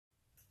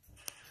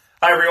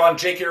Hi everyone,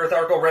 Jake here with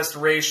Arko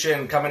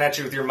Restoration, coming at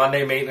you with your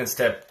Monday maintenance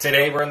tip.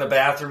 Today we're in the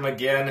bathroom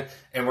again,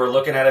 and we're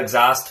looking at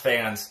exhaust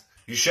fans.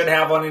 You should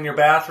have one in your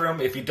bathroom.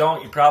 If you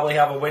don't, you probably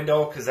have a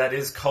window, because that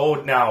is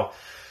code now.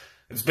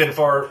 It's been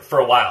for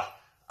a while.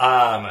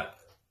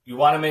 You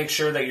want to make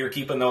sure that you're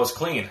keeping those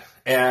clean.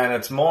 And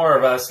it's more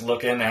of us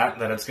looking at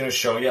that it's going to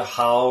show you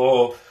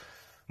how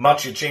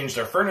much you changed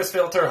our furnace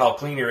filter, how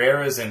clean your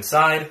air is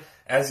inside.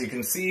 As you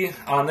can see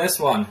on this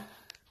one,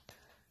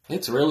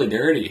 it's really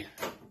dirty.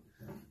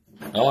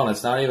 Oh, and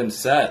it's not even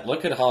set.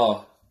 Look at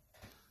how...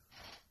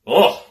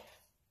 Oh,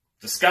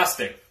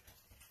 disgusting.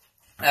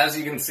 As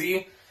you can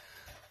see,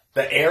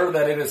 the air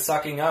that it is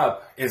sucking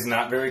up is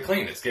not very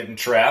clean. It's getting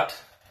trapped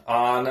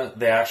on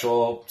the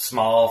actual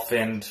small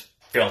finned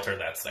filter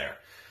that's there.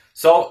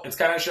 So it's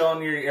kind of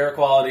showing your air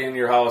quality in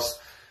your house.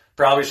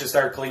 Probably should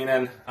start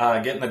cleaning,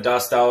 getting the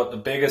dust out. The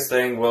biggest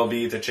thing will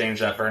be to change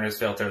that furnace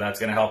filter. That's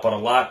going to help out a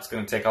lot. It's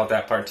going to take out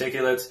that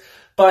particulates.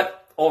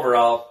 But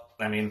overall,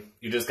 I mean,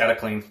 you just got to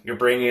clean. You're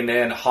bringing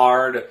in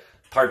hard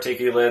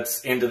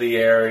particulates into the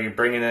air. You're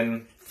bringing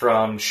in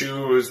from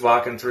shoes,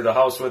 walking through the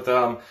house with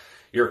them.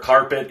 Your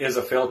carpet is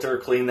a filter.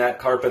 Clean that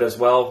carpet as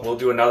well. We'll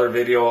do another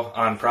video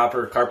on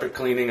proper carpet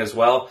cleaning as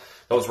well.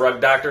 Those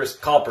rug doctors,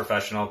 call a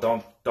professional.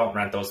 Don't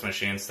rent those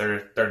machines.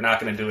 They're not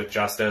going to do it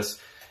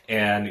justice,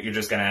 and you're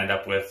just going to end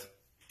up with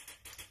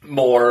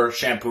more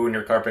shampoo and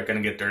your carpet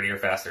going to get dirtier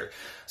faster.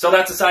 So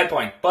that's a side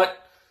point. But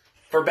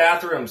for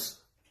bathrooms,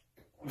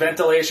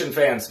 ventilation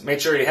fans, make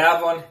sure you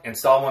have one.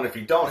 Install one if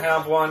you don't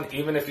have one.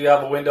 Even if you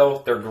have a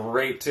window, they're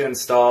great to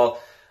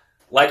install.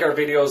 Like our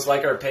videos,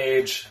 like our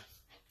page,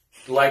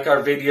 like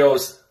our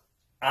videos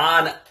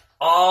on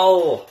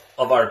all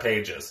of our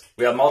pages.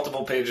 We have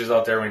multiple pages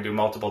out there. We do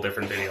multiple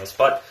different videos.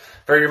 But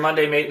for your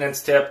Monday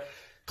maintenance tip,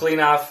 clean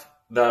off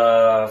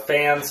the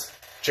fans,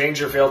 change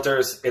your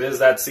filters. It is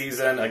that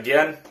season.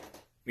 Again,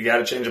 you got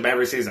to change them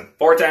every season.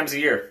 4 times a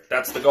year.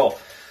 That's the goal.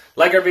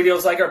 Like our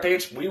videos, like our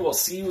page. We will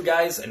see you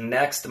guys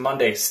next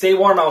Monday. Stay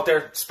warm out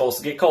there. It's supposed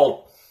to get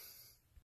cold.